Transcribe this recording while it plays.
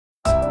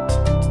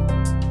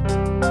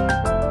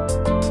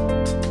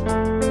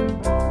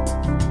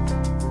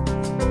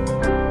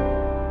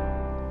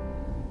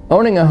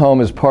Owning a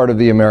home is part of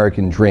the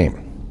American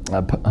dream.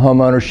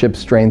 Home ownership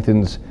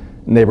strengthens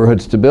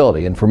neighborhood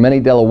stability, and for many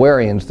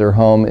Delawareans, their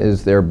home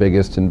is their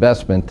biggest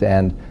investment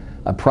and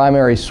a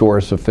primary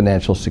source of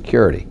financial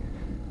security.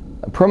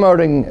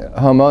 Promoting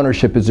home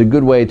ownership is a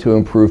good way to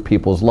improve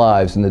people's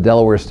lives, and the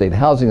Delaware State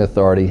Housing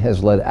Authority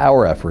has led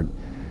our effort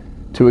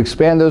to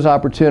expand those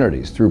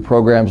opportunities through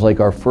programs like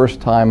our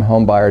first-time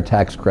homebuyer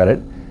tax credit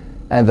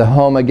and the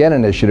Home Again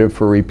initiative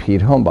for repeat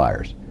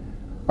homebuyers.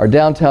 Our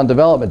downtown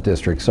development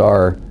districts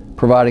are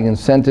providing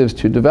incentives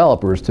to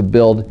developers to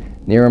build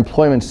near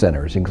employment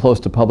centers and close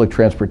to public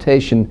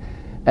transportation,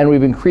 and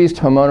we've increased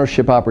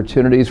homeownership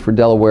opportunities for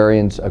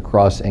Delawareans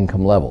across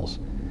income levels.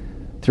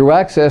 Through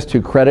access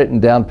to credit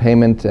and down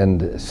payment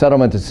and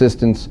settlement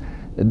assistance,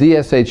 the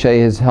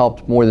DSHA has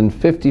helped more than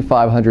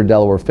 5,500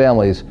 Delaware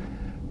families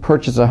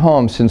purchase a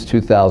home since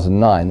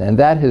 2009, and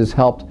that has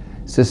helped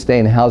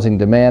sustain housing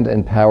demand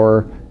and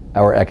power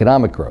our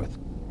economic growth.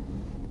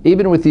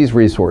 Even with these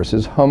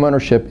resources,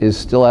 homeownership is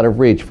still out of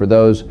reach for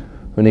those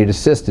who need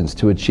assistance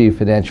to achieve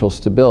financial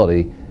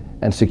stability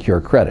and secure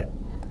credit.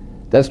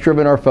 That's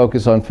driven our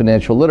focus on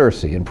financial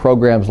literacy and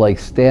programs like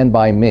Stand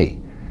By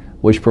Me,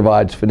 which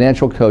provides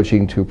financial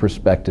coaching to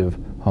prospective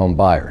home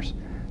buyers.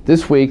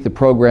 This week, the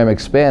program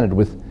expanded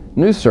with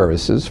new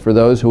services for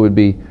those who would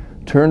be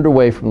turned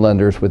away from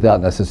lenders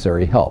without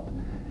necessary help.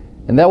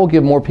 And that will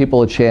give more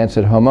people a chance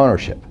at home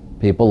ownership.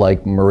 People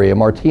like Maria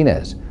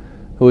Martinez,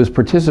 who is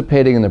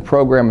participating in the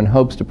program and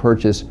hopes to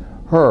purchase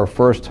her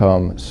first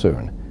home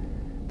soon.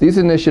 These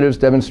initiatives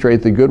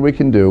demonstrate the good we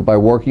can do by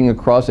working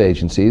across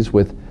agencies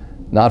with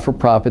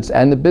not-for-profits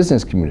and the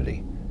business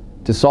community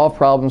to solve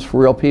problems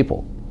for real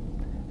people.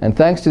 And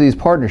thanks to these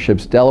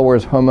partnerships,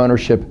 Delaware's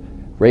homeownership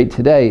rate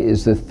today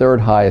is the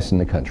third highest in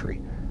the country.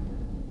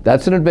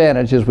 That's an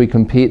advantage as we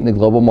compete in the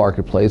global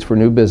marketplace for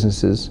new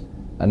businesses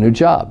and new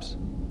jobs.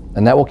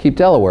 And that will keep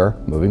Delaware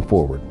moving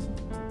forward.